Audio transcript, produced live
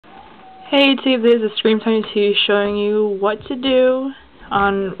Hey YouTube, this is Scream22 showing you what to do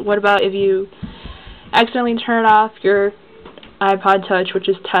on what about if you accidentally turn off your iPod Touch, which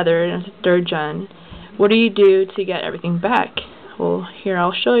is tethered and it's 3rd gen. What do you do to get everything back? Well, here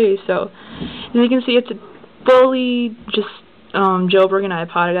I'll show you. So, as you can see, it's a fully just jailbroken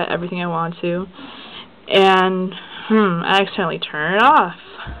iPod. I got everything I want to, and I accidentally turned it off.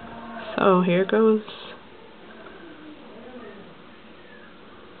 So here it goes.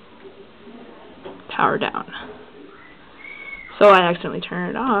 Power down. So I accidentally turned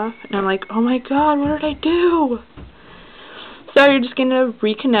it off, and I'm like, oh my god, what did I do? So you're just gonna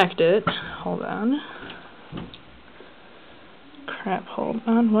reconnect it. Hold on. Crap, hold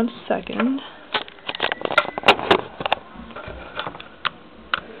on 1 second.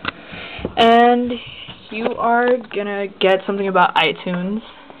 And you are gonna get something about iTunes.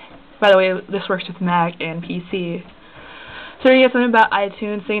 By the way, this works with Mac and PC. So you get something about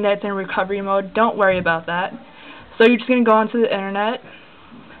iTunes saying that it's in recovery mode. Don't worry about that. So you're just going to go onto the internet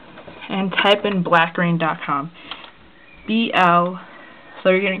and type in blackrain.com. So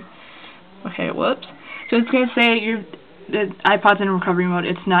you're going to... Okay, whoops. So it's going to say the iPod's in recovery mode.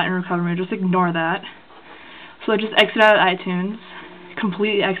 It's not in recovery mode. Just ignore that. So just exit out of iTunes.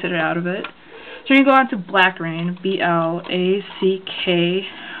 Completely exit it out of it. So you go on to Blackrain.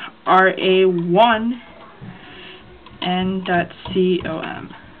 BLACKRA1. n.com.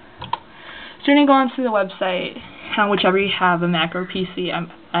 So you're going to go onto the website, whichever you have, a Mac or PC. I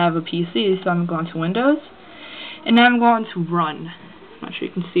have a PC, so I'm going to Windows. And now I'm going to Run. I'm not sure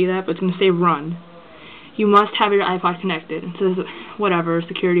you can see that, but it's going to say Run. You must have your iPod connected. It says, whatever,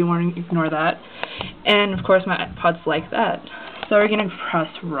 security warning, ignore that. And, of course, my iPod's like that. So we're going to press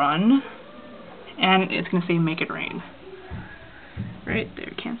Run, and it's going to say Make It Rain. Right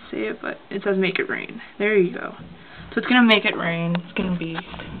there, can't see it, but it says Make It Rain. There you go. So it's going to make it rain. It's going to be...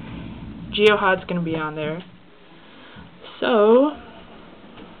 GeoHot's going to be on there. So...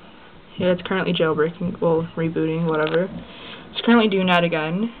 yeah, it's currently jailbreaking. Well, rebooting, whatever. It's currently doing that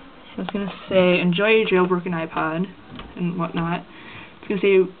again. It's going to say, enjoy your jailbroken iPod and whatnot. It's going to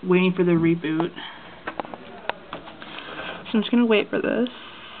say, waiting for the reboot. So I'm just going to wait for this.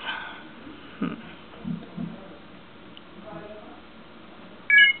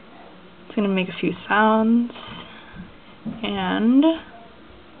 It's going to make a few sounds. And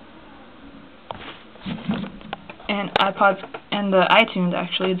iPods and the iTunes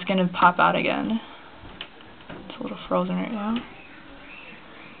actually, it's gonna pop out again. It's a little frozen right now.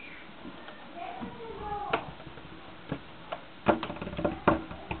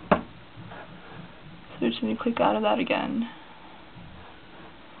 So we're just gonna click out of that again.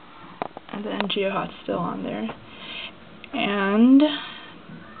 And then GeoHot's still on there. And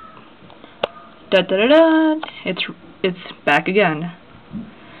it's back again.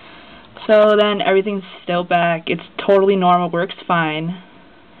 So then everything's still back. It's totally normal, works fine,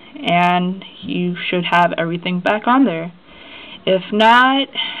 and you should have everything back on there. If not,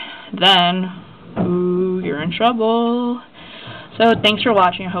 then you're in trouble. So thanks for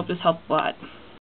watching. I hope this helped a lot.